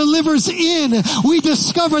God delivers in, we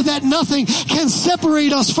discover that nothing can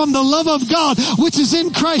separate us from the love of God, which is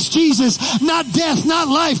in Christ Jesus. Not death, not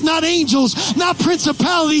life, not angels, not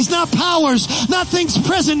principalities, not powers, not things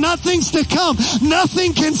present, not things to come.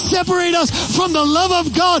 Nothing can separate us from the love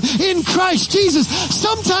of God in Christ Jesus.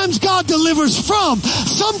 Sometimes God delivers from,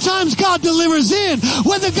 sometimes God delivers in.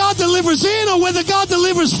 Whether God delivers in or whether God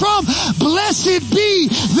delivers from, blessed be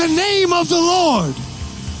the name of the Lord.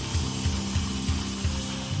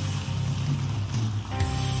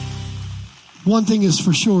 One thing is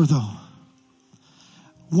for sure though,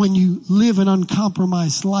 when you live an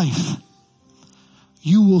uncompromised life,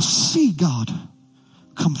 you will see God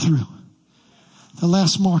come through. The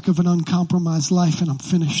last mark of an uncompromised life, and I'm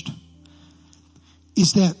finished,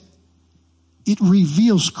 is that it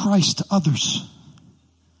reveals Christ to others.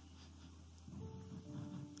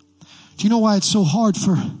 Do you know why it's so hard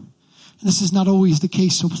for, and this is not always the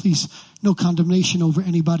case, so please, no condemnation over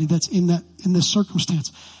anybody that's in this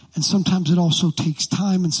circumstance. And sometimes it also takes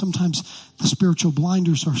time, and sometimes the spiritual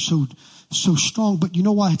blinders are so strong. But you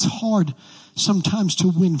know why it's hard sometimes to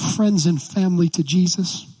win friends and family to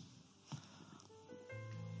Jesus?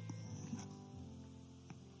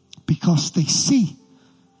 Because they see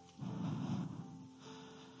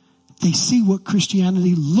what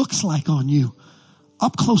Christianity looks like on you,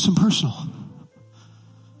 up close and personal.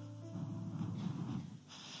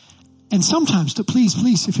 And sometimes,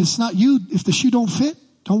 please, if it's not you, if the shoe don't fit,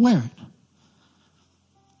 don't wear it.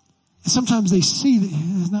 And sometimes they see that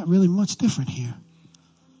there's not really much different here.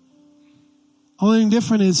 Only thing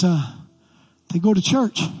different is they go to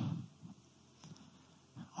church.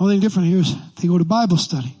 Only thing different here is they go to Bible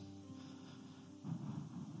study.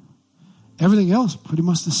 Everything else pretty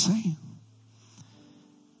much the same.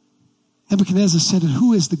 Nebuchadnezzar said, "And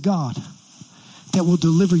who is the God that will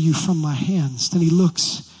deliver you from my hands?" Then he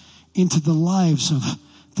looks into the lives of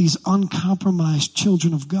these uncompromised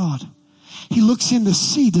children of God. He looks in to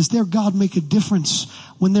see, does their God make a difference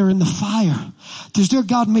when they're in the fire? Does their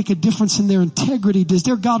God make a difference in their integrity? Does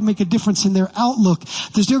their God make a difference in their outlook?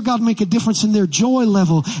 Does their God make a difference in their joy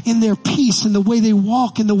level, in their peace, in the way they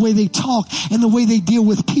walk, in the way they talk, in the way they deal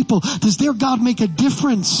with people? Does their God make a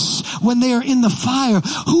difference when they are in the fire?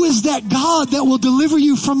 Who is that God that will deliver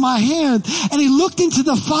you from my hand? And he looked into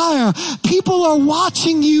the fire. People are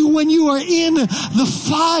watching you when you are in the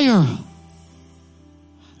fire.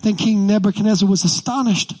 Then King Nebuchadnezzar was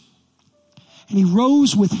astonished. And he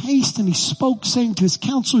rose with haste and he spoke, saying to his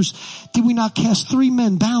counselors, "Did we not cast 3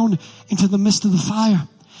 men bound into the midst of the fire?"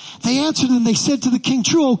 They answered and they said to the king,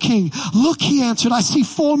 "True, O king." "Look," he answered, "I see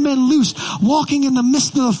 4 men loose, walking in the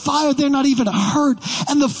midst of the fire. They're not even hurt.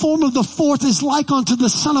 And the form of the 4th is like unto the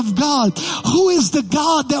Son of God. Who is the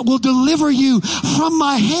God that will deliver you from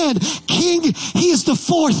my hand?" King, he is the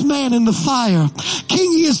 4th man in the fire.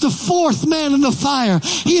 King, he is the 4th man in the fire.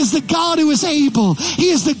 He is the God who is able. He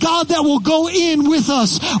is the God that will go in with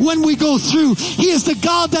us when we go through. He is the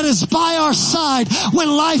God that is by our side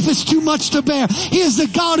when life is too much to bear. He is the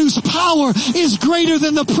God whose power is greater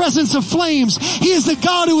than the presence of flames. He is the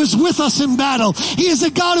God who is with us in battle. He is the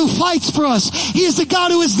God who fights for us. He is the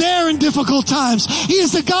God who is there in difficult times. He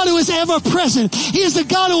is the God who is ever present. He is the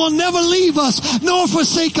God who will never leave us nor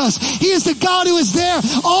forsake us. He is the God who is there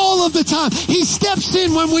all of the time. He steps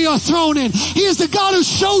in when we are thrown in. He is the God who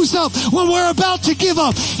shows up when we're about to give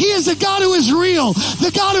up. He is the God who is real,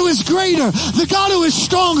 the God who is greater, the God who is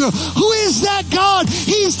stronger. Who is that God?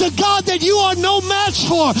 He's the God that you are no match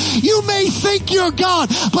for. You may think you're God,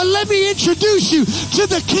 but let me introduce you to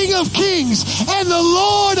the King of Kings and the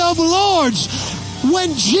Lord of Lords.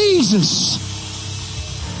 When Jesus,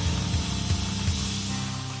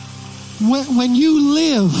 when you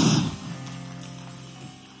live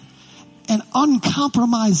an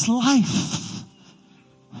uncompromised life,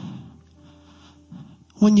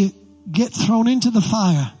 when you get thrown into the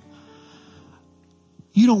fire,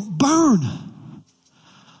 you don't burn,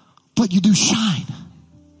 but you do shine.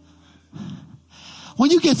 When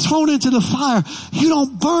you get thrown into the fire, you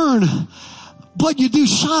don't burn, but you do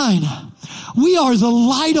shine. We are the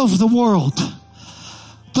light of the world,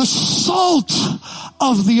 the salt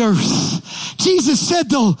of the earth. Jesus said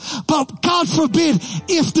though, but God forbid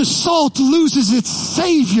if the salt loses its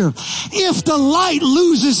savior, if the light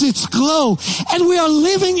loses its glow. And we are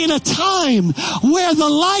living in a time where the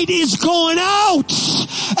light is going out.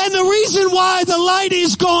 And the reason why the light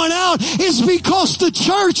is going out is because the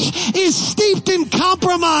church is steeped in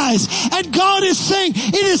compromise. And God is saying,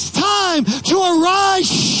 it is time to arise,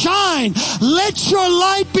 shine. Let your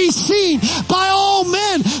light be seen by all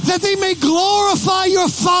men, that they may glorify your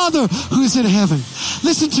Father who is in heaven.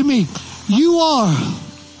 Listen to me. You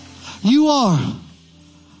are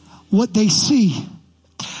what they see.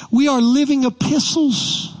 We are living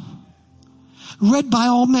epistles read by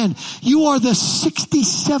all men. You are the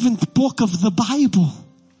 67th book of the Bible.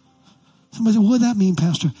 Somebody said, what would that mean,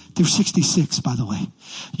 Pastor? There's 66, by the way.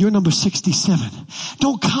 You're number 67.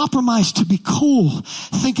 Don't compromise to be cool,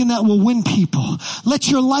 thinking that will win people. Let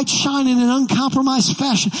your light shine in an uncompromised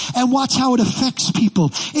fashion and watch how it affects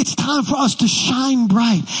people. It's time for us to shine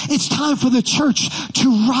bright. It's time for the church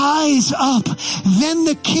to rise up. Then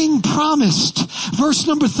the king promised. Verse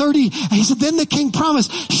number 30, he said, then the king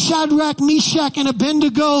promised Shadrach, Meshach, and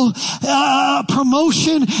Abednego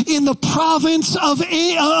promotion in the province of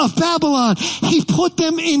Babylon. He put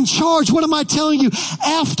them in charge. What am I telling you?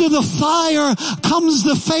 After the fire comes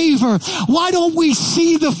the favor. Why don't we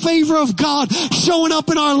see the favor of God showing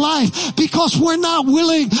up in our life? Because we're not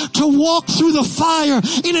willing to walk through the fire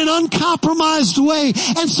in an uncompromised way.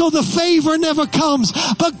 And so the favor never comes.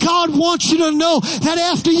 But God wants you to know that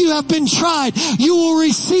after you have been tried, you will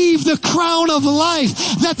receive the crown of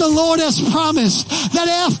life that the Lord has promised. That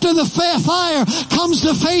after the fire comes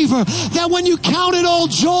the favor. That when you count it all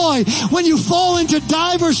joy, when you fall into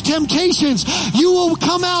diverse temptations, you will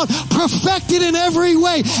come out perfected in every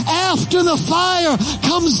way. After the fire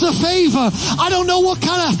comes the favor. I don't know what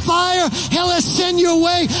kind of fire hell has sent your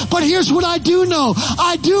way, but here's what I do know.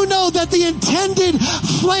 I do know that the intended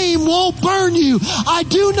flame won't burn you. I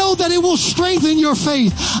do know that it will strengthen your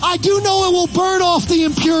faith. I do know it will burn off the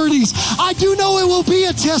impurities. I do know it will be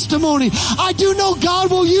a testimony. I do know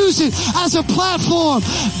God will use it as a platform.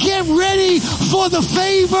 Get ready for the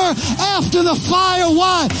favor after the fire.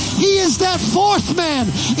 Why? He is that fourth man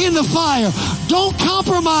in the fire. Don't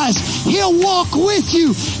compromise. He'll walk with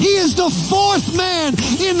you. He is the fourth man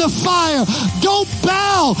in the fire. Don't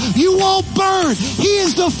bow. You won't burn. He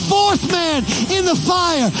is the fourth man in the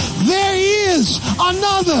fire. There is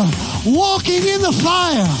another walking in the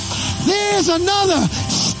fire. There's another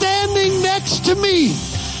standing next to me.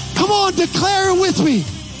 Come on, declare it with me.